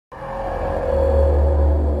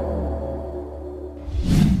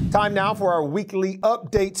Time now for our weekly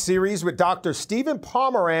update series with Dr. Stephen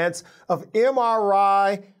Pomeranz of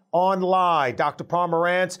MRI Online. Dr.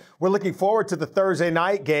 Pomeranz, we're looking forward to the Thursday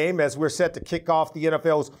night game as we're set to kick off the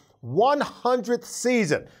NFL's 100th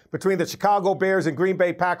season between the Chicago Bears and Green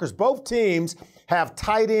Bay Packers. Both teams have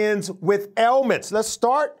tight ends with ailments. Let's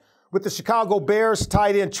start with the Chicago Bears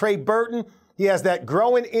tight end Trey Burton. He has that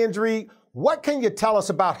growing injury. What can you tell us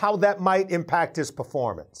about how that might impact his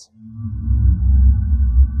performance?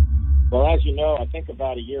 Well, as you know, I think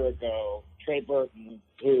about a year ago, Trey Burton,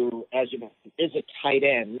 who, as you know, is a tight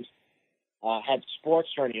end, had sports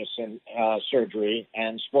hernia surgery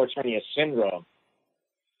and sports hernia syndrome.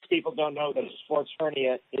 People don't know that a sports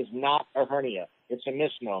hernia is not a hernia. It's a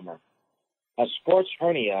misnomer. A sports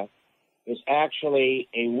hernia is actually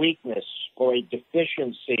a weakness or a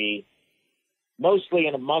deficiency, mostly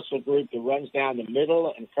in a muscle group that runs down the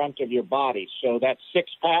middle and front of your body. So that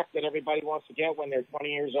six-pack that everybody wants to get when they're 20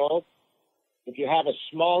 years old, if you have a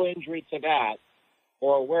small injury to that,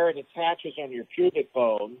 or where it attaches on your pubic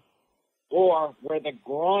bone, or where the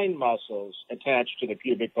groin muscles attach to the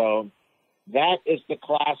pubic bone, that is the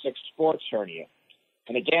classic sports hernia.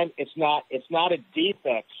 And again, it's not a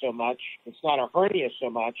defect so much, it's not a hernia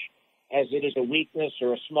so much, as it is a weakness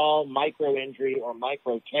or a small micro injury or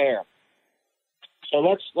micro tear. So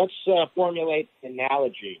let's formulate an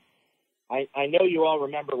analogy. I know you all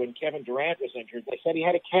remember when Kevin Durant was injured, they said he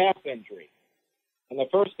had a calf injury. And the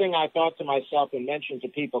first thing I thought to myself and mentioned to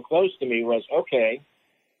people close to me was, okay,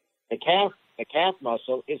 the calf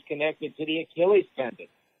muscle is connected to the Achilles tendon.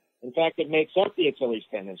 In fact, it makes up the Achilles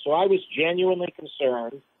tendon. So I was genuinely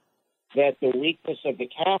concerned that the weakness of the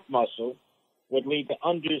calf muscle would lead to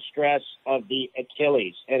undue stress of the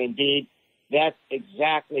Achilles. And indeed, that's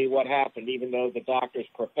exactly what happened, even though the doctors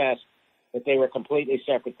professed that they were completely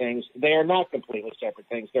separate things. They are not completely separate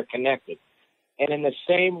things. They're connected. And in the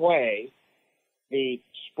same way, the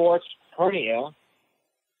sports hernia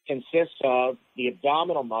consists of the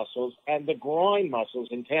abdominal muscles and the groin muscles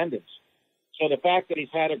and tendons. So the fact that he's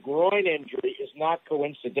had a groin injury is not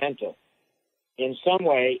coincidental. In some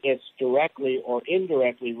way, it's directly or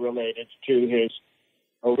indirectly related to his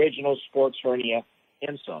original sports hernia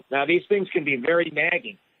insult. Now, these things can be very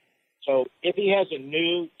nagging. So if he has a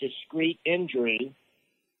new discrete injury,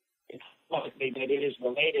 it's likely that it is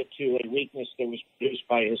related to a weakness that was produced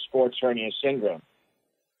by his sports hernia syndrome.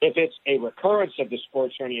 If it's a recurrence of the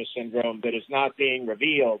sports hernia syndrome that is not being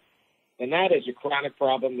revealed, then that is a chronic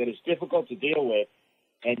problem that is difficult to deal with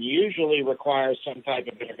and usually requires some type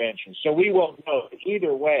of intervention. So we won't know.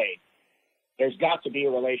 Either way, there's got to be a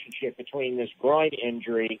relationship between this groin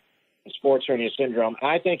injury and sports hernia syndrome.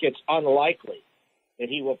 I think it's unlikely that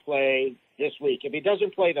he will play this week. If he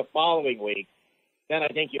doesn't play the following week, then I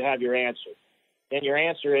think you have your answer. Then your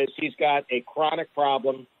answer is he's got a chronic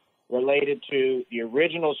problem related to the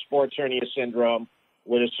original sports hernia syndrome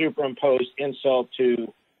with a superimposed insult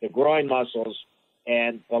to the groin muscles,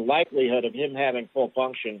 and the likelihood of him having full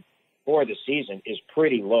function for the season is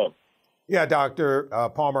pretty low. Yeah, Dr.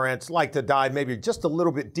 Pomeranz, like to dive maybe just a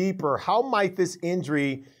little bit deeper. How might this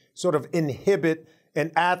injury sort of inhibit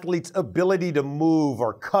an athlete's ability to move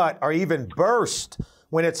or cut or even burst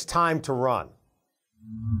when it's time to run?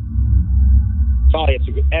 Sorry, it's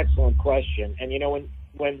an excellent question. And, you know,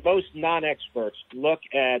 when most non-experts look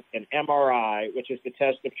at an MRI, which is the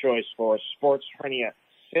test of choice for sports hernia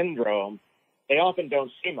syndrome, they often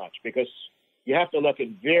don't see much because you have to look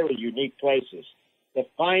in very unique places. The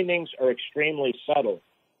findings are extremely subtle,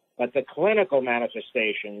 but the clinical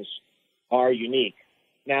manifestations are unique.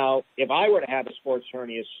 Now, if I were to have a sports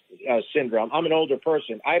hernia syndrome, I'm an older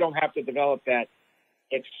person. I don't have to develop that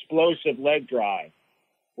explosive leg drive,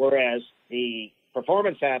 whereas the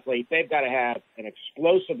performance athlete, they've got to have an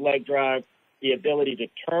explosive leg drive, the ability to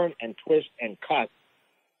turn and twist and cut.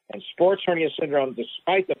 And sports hernia syndrome,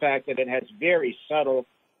 despite the fact that it has very subtle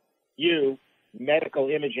medical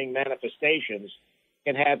imaging manifestations,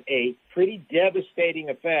 can have a pretty devastating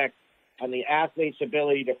effect on the athlete's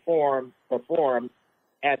ability to perform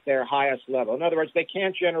at their highest level. In other words, they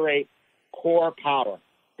can't generate core power.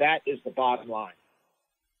 That is the bottom line.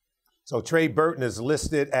 So Trey Burton is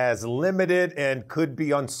listed as limited and could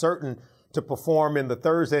be uncertain to perform in the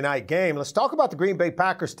Thursday night game. Let's talk about the Green Bay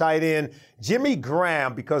Packers tight end, Jimmy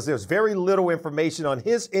Graham, because there's very little information on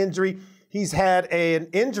his injury. He's had an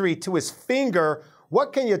injury to his finger.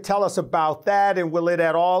 What can you tell us about that, and will it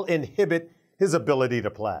at all inhibit his ability to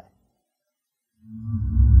play?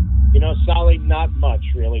 You know, Sally, not much,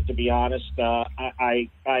 really, to be honest. I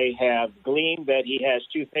have gleaned that he has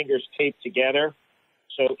two fingers taped together.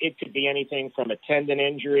 So it could be anything from a tendon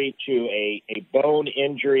injury to a bone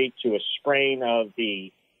injury to a sprain of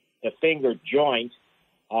the the finger joint.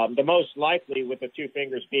 The most likely, with the two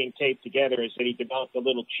fingers being taped together, is that he developed a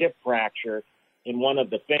little chip fracture in one of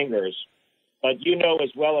the fingers. But you know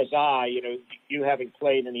as well as I, you having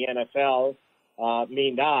played in the NFL,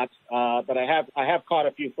 me not, but I have caught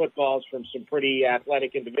a few footballs from some pretty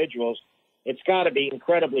athletic individuals. It's got to be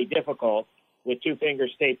incredibly difficult with two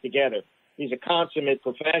fingers taped together. He's a consummate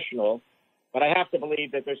professional, but I have to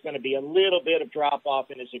believe that there's going to be a little bit of drop-off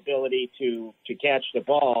in his ability to catch the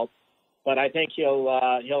ball. But I think he'll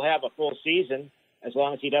have a full season as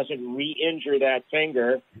long as he doesn't re-injure that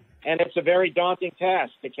finger. And it's a very daunting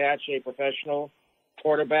task to catch a professional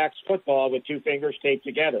quarterback's football with two fingers taped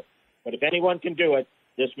together. But if anyone can do it,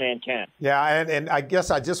 this man can. Yeah, and I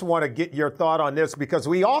guess I just want to get your thought on this, because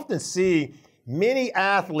we often see many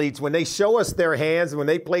athletes, when they show us their hands, when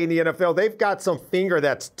they play in the NFL, they've got some finger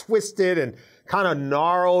that's twisted and kind of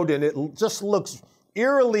gnarled, and it just looks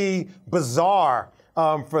eerily bizarre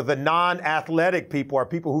for the non-athletic people or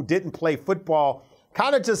people who didn't play football.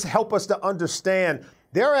 Kind of just help us to understand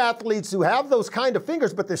there are athletes who have those kind of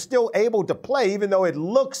fingers, but they're still able to play, even though it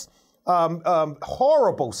looks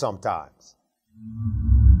horrible sometimes.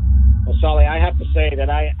 Well, Sully, I have to say that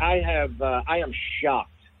I am shocked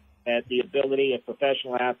at the ability of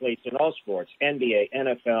professional athletes in all sports, NBA,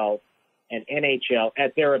 NFL, and NHL,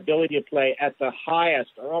 at their ability to play at the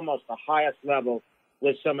highest or almost the highest level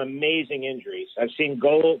with some amazing injuries. I've seen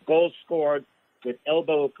goals scored with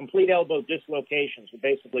complete elbow dislocations with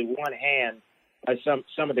basically one hand by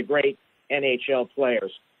some of the great NHL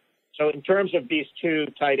players. So in terms of these two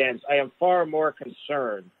tight ends, I am far more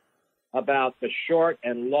concerned about the short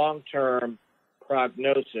and long-term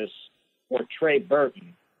prognosis for Trey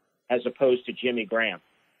Burton as opposed to Jimmy Graham.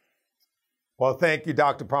 Well, thank you,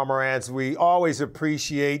 Dr. Pomeranz. We always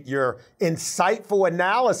appreciate your insightful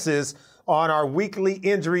analysis on our weekly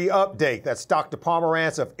injury update. That's Dr.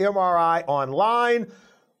 Pomeranz of MRI Online.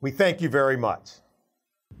 We thank you very much.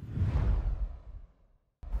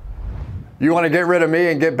 You want to get rid of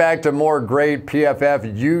me and get back to more great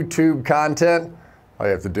PFF YouTube content? All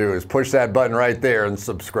you have to do is push that button right there and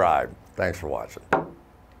subscribe. Thanks for watching.